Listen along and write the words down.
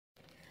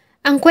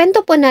Ang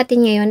kwento po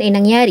natin ngayon ay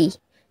nangyari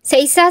sa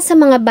isa sa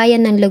mga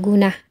bayan ng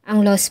Laguna, ang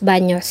Los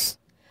Baños.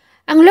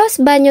 Ang Los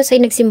Baños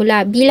ay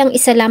nagsimula bilang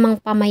isa lamang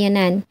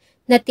pamayanan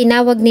na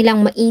tinawag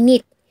nilang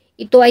mainit.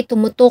 Ito ay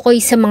tumutukoy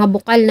sa mga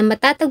bukal na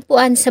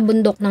matatagpuan sa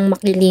bundok ng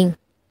Makiling.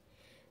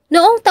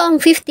 Noong taong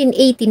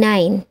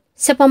 1589,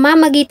 sa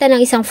pamamagitan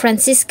ng isang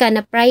Franciscan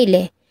na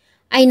praile,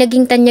 ay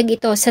naging tanyag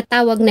ito sa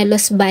tawag na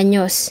Los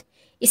Baños,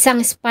 isang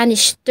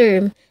Spanish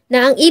term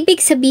na ang ibig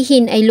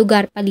sabihin ay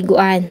lugar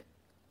paliguan.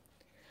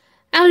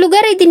 Ang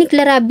lugar ay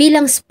diniklara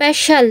bilang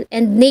Special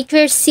and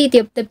Nature City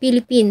of the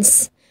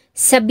Philippines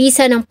sa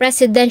bisa ng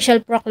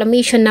Presidential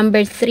Proclamation No.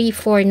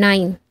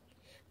 349.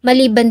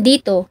 Maliban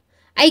dito,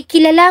 ay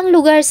kilala ang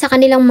lugar sa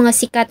kanilang mga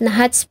sikat na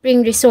hot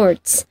spring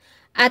resorts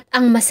at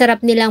ang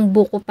masarap nilang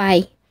buko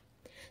pie.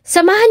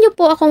 Samahan niyo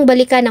po akong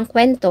balikan ang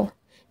kwento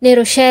ni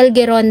Rochel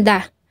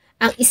Geronda,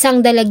 ang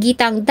isang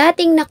dalagitang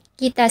dating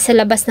nakikita sa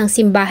labas ng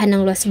simbahan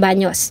ng Los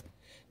Baños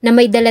na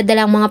may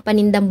daladalang mga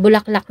panindang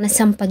bulaklak na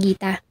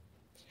sampagita.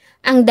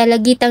 Ang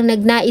dalagitang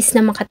nagnais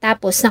na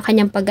makatapos ng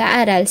kanyang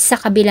pag-aaral sa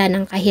kabila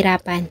ng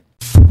kahirapan.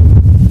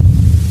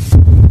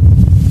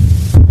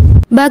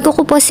 Bago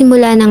ko po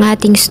simulan ang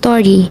ating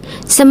story,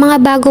 sa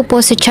mga bago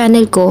po sa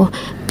channel ko,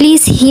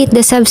 please hit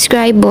the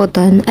subscribe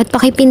button at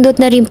pakipindot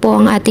na rin po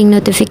ang ating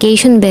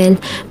notification bell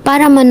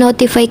para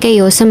ma-notify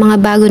kayo sa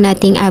mga bago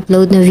nating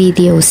upload na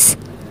videos.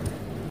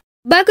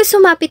 Bago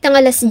sumapit ang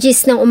alas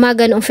 10 ng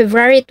umaga noong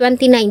February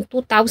 29,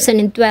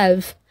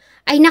 2012,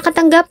 ay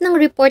nakatanggap ng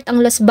report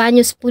ang Los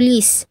Baños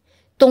Police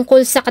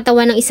tungkol sa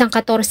katawan ng isang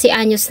 14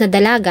 anyos na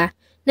dalaga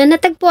na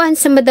natagpuan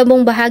sa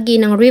madamong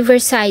bahagi ng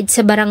riverside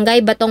sa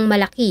barangay Batong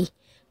Malaki,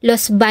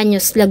 Los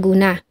Baños,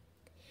 Laguna.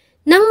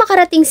 Nang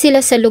makarating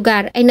sila sa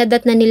lugar ay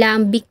nadatna nila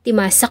ang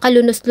biktima sa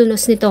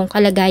kalunos-lunos nitong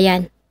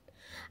kalagayan.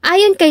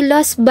 Ayon kay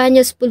Los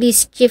Baños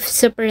Police Chief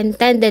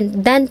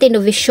Superintendent Dante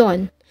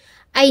Novicion,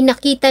 ay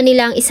nakita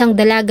nila ang isang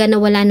dalaga na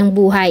wala ng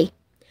buhay.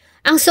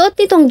 Ang suot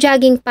nitong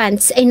jogging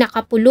pants ay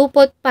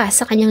nakapulupot pa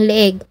sa kanyang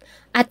leeg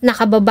at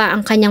nakababa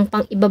ang kanyang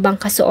pang-ibabang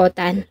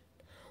kasuotan.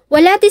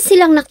 Wala din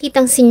silang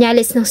nakitang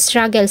sinyalis ng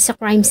struggle sa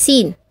crime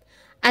scene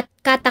at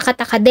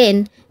katakataka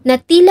din na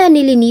tila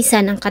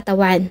nilinisan ang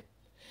katawan.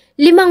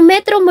 5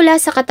 metro mula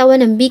sa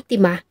katawan ng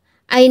biktima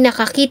ay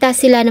nakakita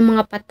sila ng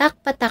mga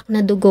patak-patak na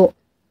dugo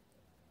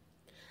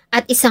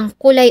at isang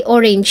kulay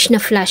orange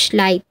na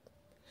flashlight.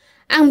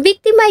 Ang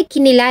biktima ay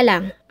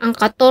kinilalang ang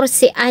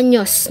 14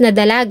 anyos na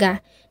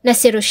dalaga na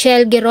si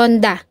Rochel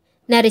Geronda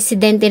na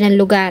residente ng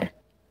lugar.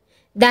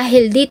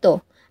 Dahil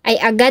dito ay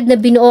agad na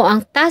binuo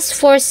ang Task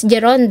Force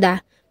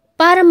Geronda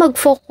para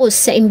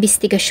mag-focus sa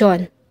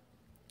investigasyon.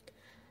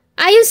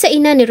 Ayon sa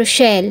ina ni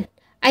Rochel,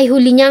 ay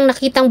huli niyang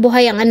nakitang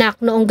buhay ang anak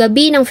noong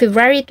gabi ng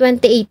February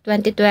 28,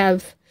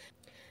 2012.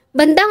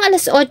 Bandang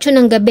alas 8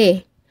 ng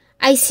gabi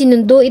ay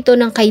sinundo ito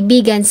ng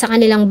kaibigan sa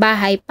kanilang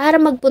bahay para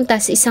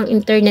magpunta sa isang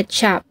internet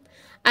shop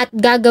at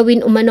gagawin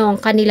umano ang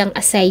kanilang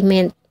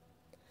assignment.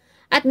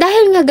 At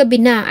dahil nga gabi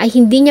na ay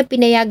hindi niya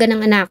pinayagan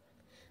ng anak,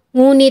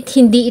 ngunit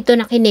hindi ito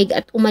nakinig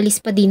at umalis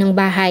pa din ng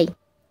bahay.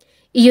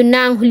 Iyon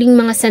na ang huling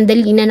mga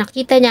sandali na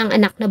nakita niya ang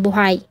anak na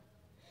buhay.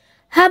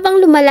 Habang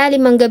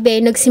lumalalim ang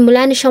gabi,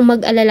 nagsimula na siyang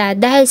mag-alala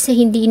dahil sa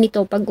hindi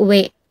nito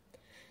pag-uwi.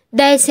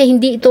 Dahil sa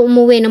hindi ito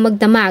umuwi na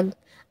magdamag,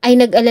 ay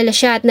nag-alala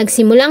siya at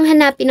nagsimulang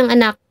hanapin ang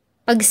anak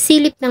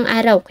pagsilip ng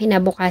araw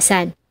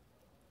kinabukasan.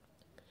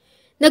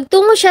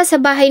 Nagtungo siya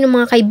sa bahay ng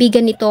mga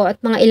kaibigan nito at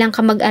mga ilang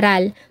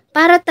kamag-aral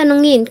para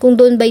tanungin kung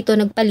doon ba ito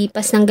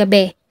nagpalipas ng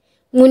gabi.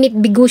 Ngunit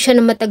bigo siya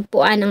na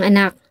matagpuan ang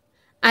anak.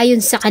 Ayon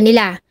sa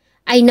kanila,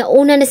 ay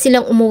nauna na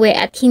silang umuwi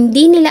at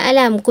hindi nila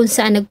alam kung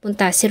saan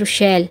nagpunta si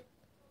Rochel.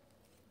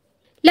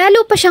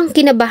 Lalo pa siyang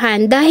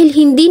kinabahan dahil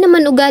hindi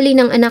naman ugali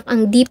ng anak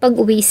ang di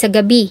pag-uwi sa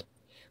gabi.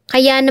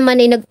 Kaya naman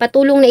ay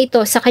nagpatulong na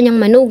ito sa kanyang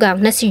manugang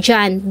na si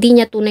John, di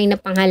niya tunay na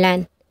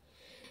pangalan.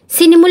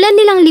 Sinimulan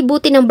nilang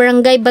libutin ang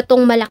barangay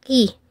Batong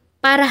Malaki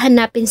para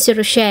hanapin si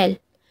Rochel.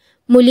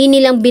 Muli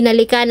nilang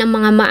binalikan ang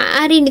mga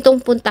maaari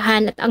nitong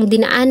puntahan at ang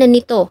dinaanan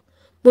nito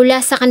mula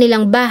sa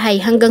kanilang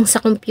bahay hanggang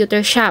sa computer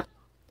shop.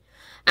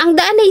 Ang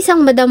daan ay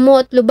isang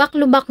madamo at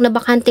lubak-lubak na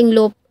bakanting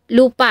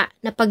lupa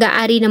na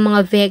pag-aari ng mga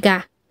Vega.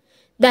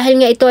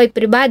 Dahil nga ito ay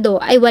pribado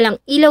ay walang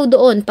ilaw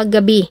doon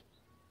paggabi.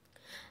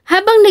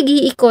 Habang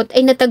nag-iikot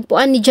ay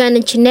natagpuan ni John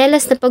ang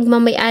tsinelas na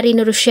pagmamayari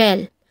ni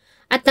Rochel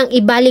at nang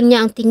ibaling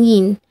niya ang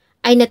tingin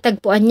ay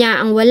natagpuan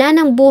niya ang wala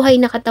ng buhay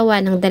na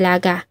katawan ng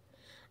dalaga.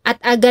 At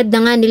agad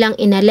na nga nilang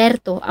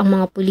inalerto ang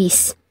mga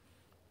pulis.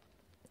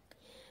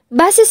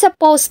 Base sa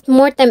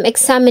post-mortem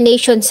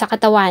examination sa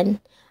katawan,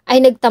 ay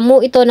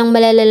nagtamo ito ng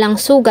malalalang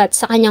sugat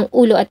sa kanyang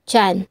ulo at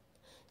tiyan.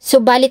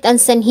 Subalit ang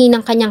sanhi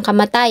ng kanyang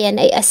kamatayan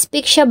ay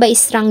asphyxia by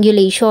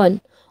strangulation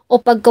o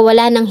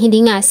pagkawala ng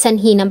hininga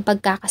sanhi ng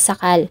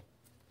pagkakasakal.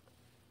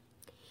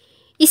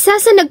 Isa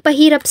sa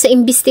nagpahirap sa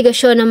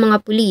investigasyon ng mga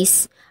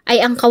pulis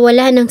ay ang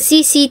kawalan ng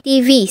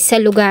CCTV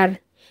sa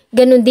lugar.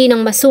 Ganon din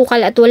ang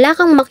masukal at wala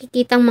kang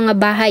makikitang mga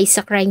bahay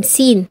sa crime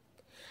scene.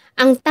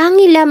 Ang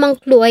tangi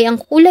lamang clue ay ang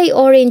kulay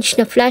orange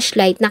na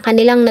flashlight na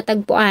kanilang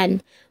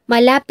natagpuan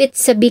malapit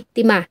sa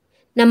biktima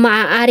na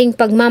maaaring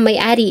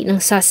pagmamay-ari ng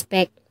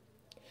suspect.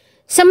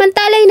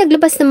 Samantala ay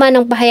naglabas naman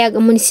ng pahayag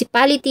ang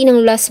municipality ng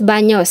Los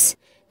Baños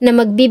na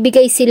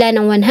magbibigay sila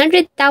ng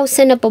 100,000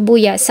 na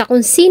pabuya sa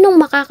kung sinong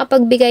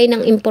makakapagbigay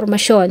ng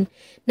impormasyon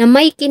na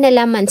may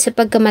kinalaman sa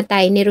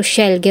pagkamatay ni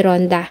Rochel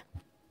Geronda.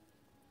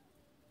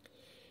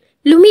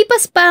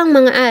 Lumipas pa ang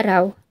mga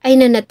araw ay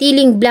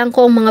nanatiling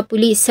blanko ang mga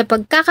pulis sa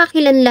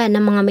pagkakakilanlan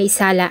ng mga may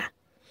sala.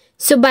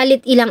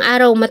 Subalit ilang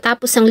araw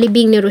matapos ang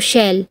libing ni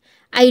Rochel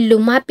ay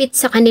lumapit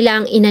sa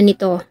kanila ang ina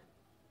nito.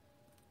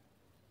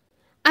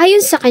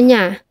 Ayon sa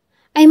kanya,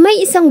 ay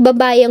may isang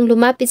babae ang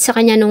lumapit sa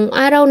kanya noong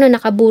araw na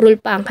nakaburol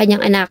pa ang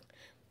kanyang anak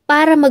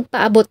para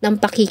magpaabot ng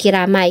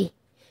pakikiramay.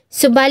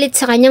 Subalit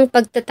sa kanyang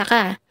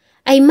pagtataka,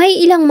 ay may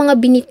ilang mga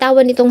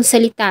binitawan nitong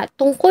salita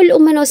tungkol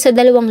umano sa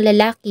dalawang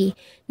lalaki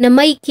na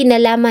may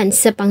kinalaman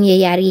sa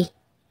pangyayari.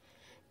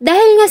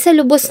 Dahil nga sa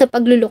lubos na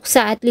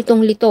pagluluksa at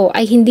litong-lito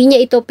ay hindi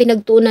niya ito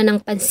pinagtuunan ng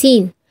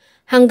pansin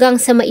hanggang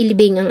sa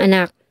mailibing ang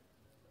anak.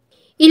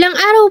 Ilang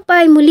araw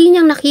pa ay muli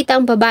niyang nakita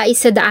ang babae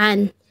sa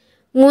daan,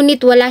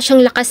 ngunit wala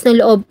siyang lakas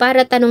ng loob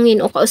para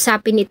tanungin o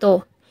kausapin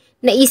ito.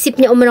 Naisip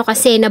niya umano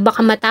kasi na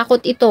baka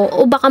matakot ito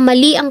o baka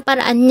mali ang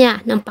paraan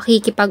niya ng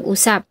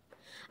pakikipag-usap.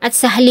 At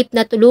sa halip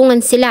na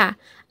tulungan sila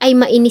ay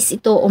mainis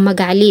ito o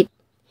magalit.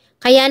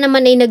 Kaya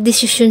naman ay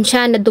nagdesisyon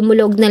siya na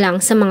dumulog na lang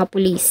sa mga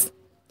pulis.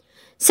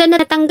 Sa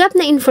natanggap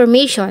na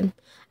information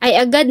ay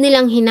agad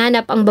nilang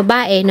hinanap ang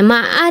babae na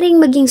maaaring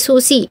maging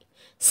susi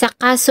sa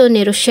kaso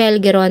ni Rochel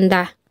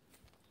Geronda.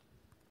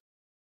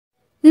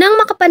 Nang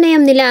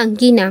makapanayam nila ang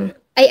ginang,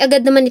 ay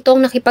agad naman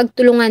itong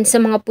nakipagtulungan sa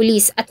mga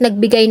pulis at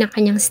nagbigay ng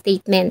kanyang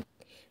statement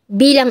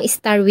bilang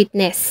star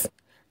witness.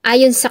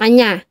 Ayon sa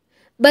kanya,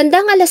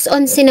 bandang alas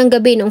 11 ng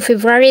gabi noong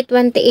February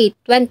 28,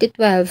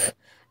 2012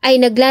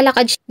 ay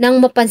naglalakad siya nang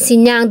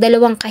mapansin niya ang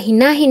dalawang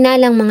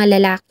kahina-hinalang mga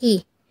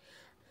lalaki.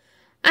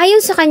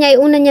 Ayon sa kanya ay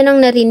una niya nang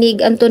narinig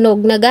ang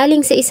tunog na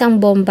galing sa isang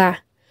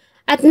bomba.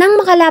 At nang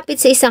makalapit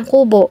sa isang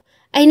kubo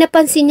ay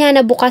napansin niya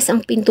na bukas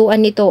ang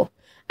pintuan nito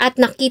at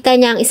nakita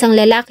niya ang isang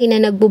lalaki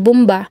na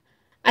nagbubumba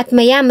at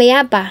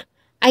maya-maya pa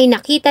ay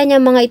nakita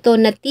niya mga ito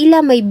na tila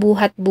may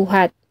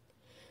buhat-buhat.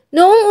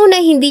 Noong una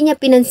hindi niya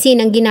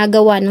pinansin ang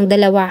ginagawa ng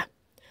dalawa.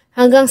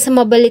 Hanggang sa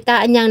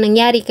mabalitaan niya ang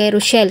nangyari kay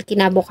Rochel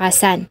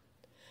kinabukasan.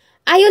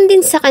 Ayon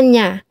din sa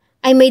kanya,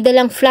 ay may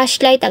dalang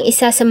flashlight ang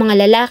isa sa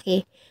mga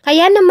lalaki,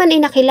 kaya naman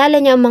ay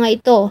nakilala niya ang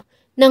mga ito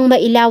nang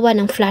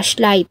mailawan ng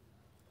flashlight.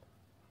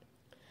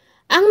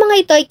 Ang mga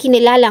ito ay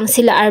kinilalang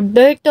sila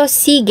Alberto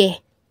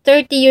Sige,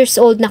 30 years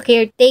old na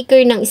caretaker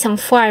ng isang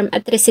farm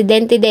at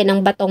residente din ng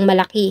Batong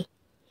Malaki.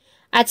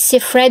 At si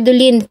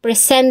Fredolyn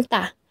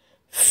Presenta,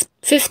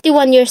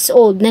 51 years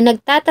old na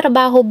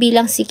nagtatrabaho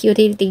bilang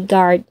security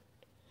guard.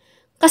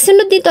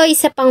 Kasunod nito ay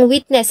isa pang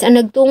witness ang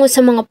nagtungo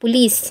sa mga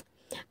pulis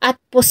at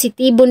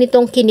positibo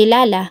nitong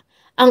kinilala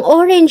ang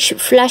orange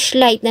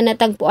flashlight na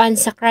natagpuan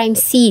sa crime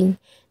scene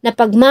na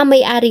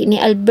pagmamay-ari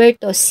ni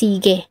Alberto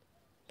Sige.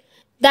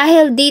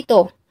 Dahil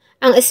dito,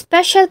 ang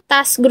Special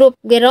Task Group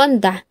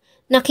Geronda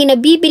na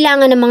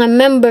kinabibilangan ng mga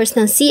members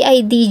ng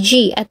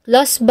CIDG at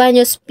Los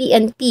Baños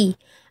PNP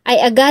ay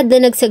agad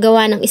na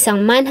nagsagawa ng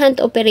isang manhunt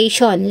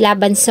operation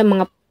laban sa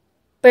mga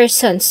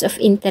persons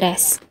of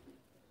interest.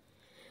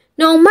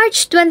 Noong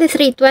March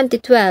 23,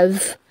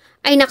 2012,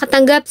 ay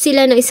nakatanggap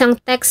sila ng isang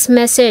text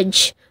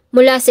message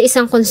mula sa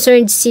isang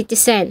concerned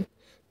citizen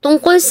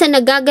tungkol sa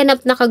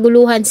nagaganap na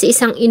kaguluhan sa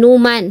isang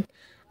inuman.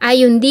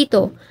 Ayon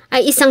dito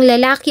ay isang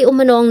lalaki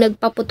umano ang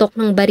nagpaputok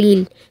ng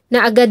baril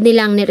na agad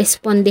nilang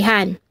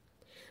nirespondihan.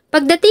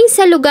 Pagdating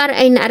sa lugar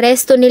ay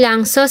naaresto nila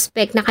ang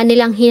suspect na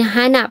kanilang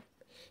hinahanap,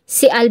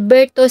 si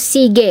Alberto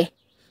Sige.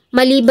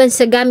 Maliban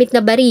sa gamit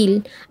na baril,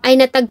 ay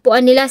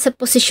natagpuan nila sa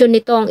posisyon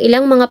nito ang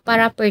ilang mga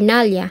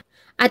paraphernalia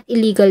at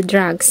illegal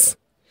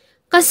drugs.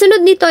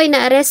 Kasunod nito ay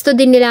naaresto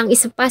din nila ang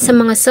isa pa sa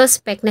mga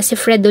suspect na si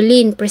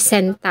Fredolyn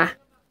Presenta.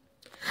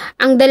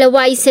 Ang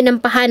dalawa ay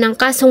sinampahan ng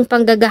kasong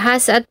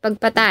panggagahasa at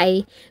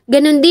pagpatay,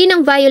 ganun din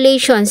ang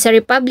violation sa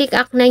Republic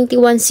Act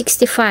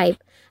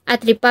 9165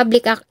 at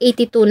Republic Act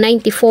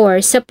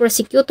 8294 sa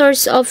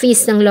Prosecutor's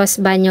Office ng Los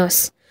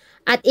Baños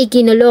at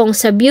ikinulong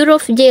sa Bureau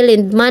of Jail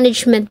and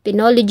Management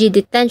Penology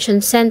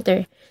Detention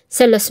Center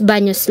sa Los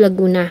Baños,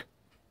 Laguna.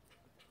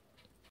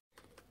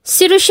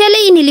 Si Rochel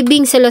ay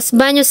inilibing sa Los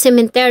Baños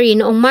Cemetery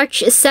noong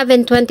March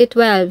 7,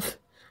 2012.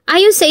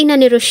 Ayon sa ina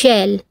ni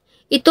Rochel,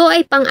 ito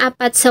ay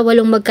pang-apat sa 8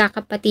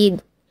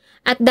 magkakapatid.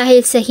 At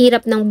dahil sa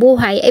hirap ng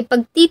buhay ay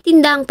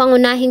pagtitinda ang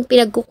pangunahing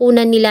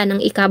pinagkukunan nila ng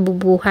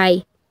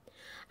ikabubuhay.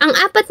 Ang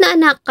 4 na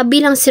anak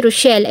kabilang si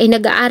Rochel ay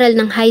nag-aaral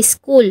ng high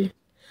school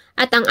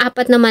at ang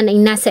 4 naman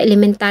ay nasa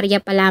elementarya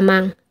pa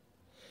lamang.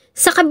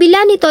 Sa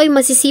kabila nito ay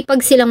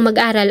masisipag silang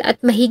mag-aral at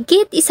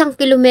mahigit 1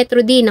 kilometro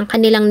din ang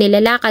kanilang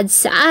nilalakad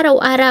sa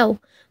araw-araw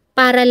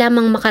para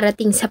lamang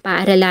makarating sa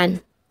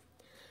paaralan.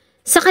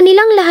 Sa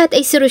kanilang lahat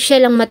ay si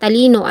Rochel ang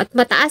matalino at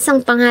mataas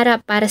ang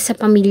pangarap para sa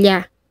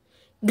pamilya.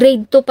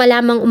 Grade 2 pa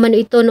lamang umano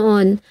ito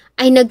noon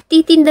ay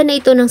nagtitinda na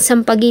ito ng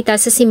sampagita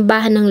sa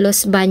simbahan ng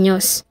Los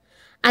Baños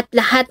at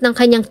lahat ng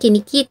kanyang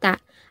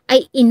kinikita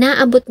ay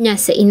inaabot niya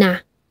sa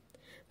ina.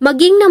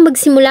 Maging nang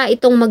magsimula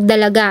itong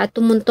magdalaga at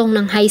tumuntong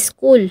ng high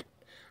school,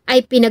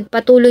 ay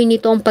pinagpatuloy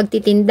nito ang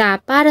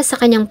pagtitinda para sa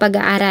kanyang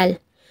pag-aaral.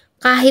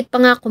 Kahit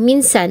pa nga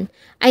kuminsan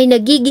ay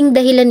nagiging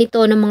dahilan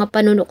nito ng mga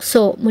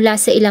panunukso mula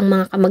sa ilang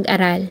mga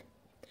kamag-aral.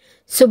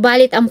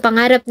 Subalit ang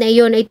pangarap na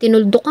iyon ay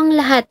tinuldukang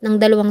lahat ng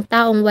 2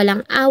 taong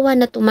walang awa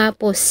na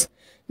tumapos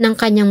ng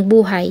kanyang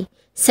buhay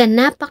sa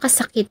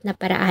napakasakit na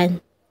paraan.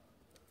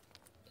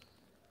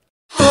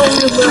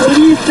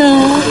 Marita,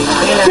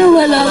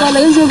 nawala ka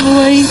lang sa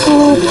buhay ko,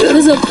 pero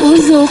sa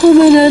puso ko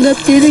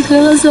mananatiling na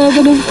kasama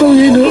ng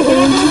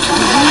Panginoon.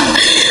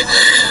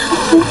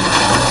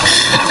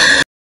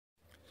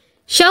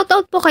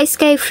 Shoutout po kay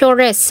Sky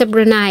Flores sa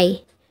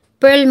Brunei,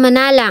 Pearl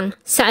Manalang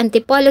sa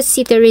Antipolo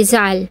City,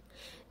 Rizal,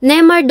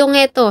 Neymar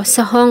Dongeto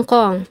sa Hong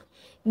Kong,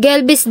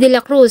 Gelbis de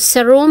la Cruz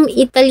sa Rome,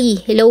 Italy,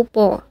 hello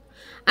po.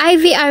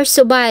 IVR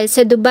Subal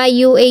sa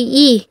Dubai,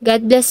 UAE,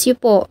 God bless you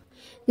po.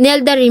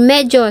 Nelda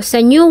Remedyo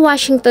sa New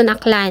Washington,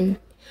 Aklan.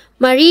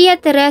 Maria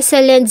Teresa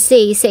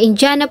Lendzay sa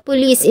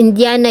Indianapolis,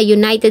 Indiana,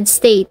 United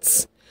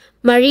States.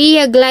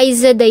 Maria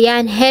Glyza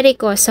Dayan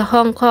Jerico sa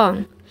Hong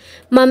Kong.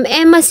 Ma'am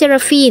Emma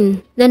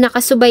Serafin na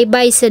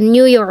nakasubaybay sa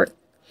New York.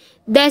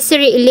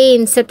 Desiree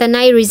Elaine sa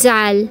Tanay,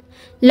 Rizal.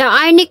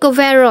 Laarni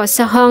Covero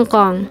sa Hong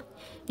Kong.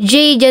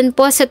 Jay dyan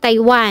po sa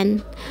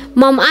Taiwan.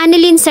 Ma'am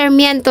Annalyn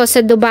Sarmiento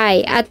sa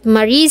Dubai at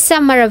Marisa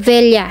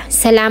Maravilla.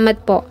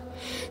 Salamat po.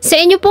 Sa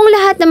inyo pong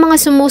lahat ng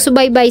mga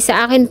sumusubaybay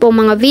sa akin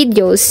pong mga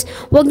videos,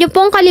 huwag niyo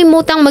pong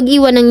kalimutang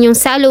mag-iwan ng inyong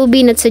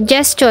saloobin at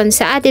suggestion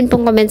sa atin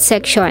pong comment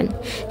section.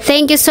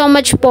 Thank you so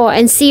much po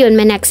and see you in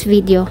my next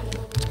video.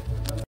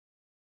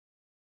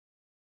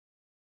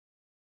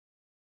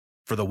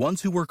 For the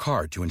ones who work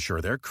hard to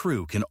ensure their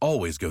crew can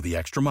always go the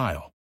extra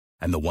mile,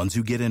 and the ones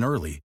who get in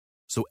early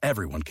so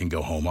everyone can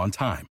go home on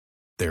time,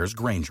 there's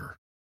Grainger,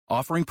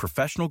 offering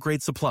professional-grade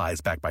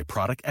supplies backed by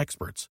product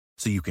experts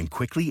so you can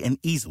quickly and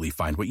easily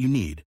find what you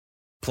need.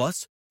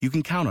 Plus, you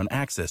can count on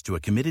access to a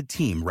committed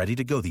team ready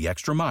to go the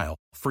extra mile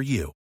for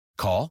you.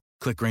 Call,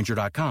 click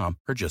Grainger.com,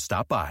 or just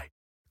stop by.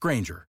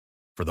 Grainger,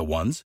 for the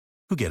ones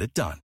who get it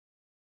done.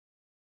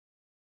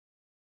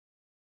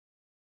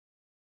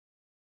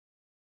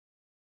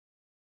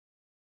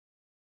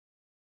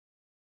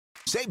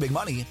 Save big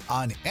money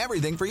on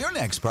everything for your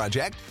next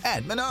project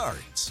at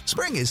Menards.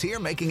 Spring is here,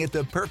 making it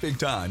the perfect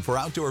time for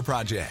outdoor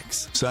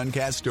projects.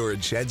 Suncast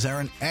storage sheds are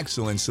an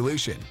excellent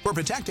solution for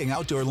protecting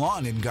outdoor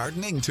lawn and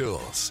gardening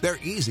tools.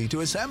 They're easy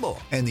to assemble,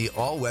 and the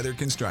all-weather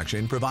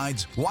construction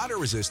provides water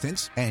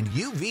resistance and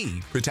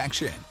UV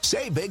protection.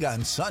 Save big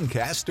on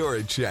Suncast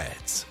storage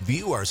sheds.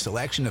 View our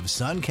selection of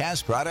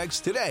Suncast products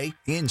today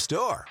in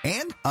store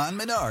and on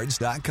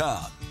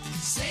Menards.com.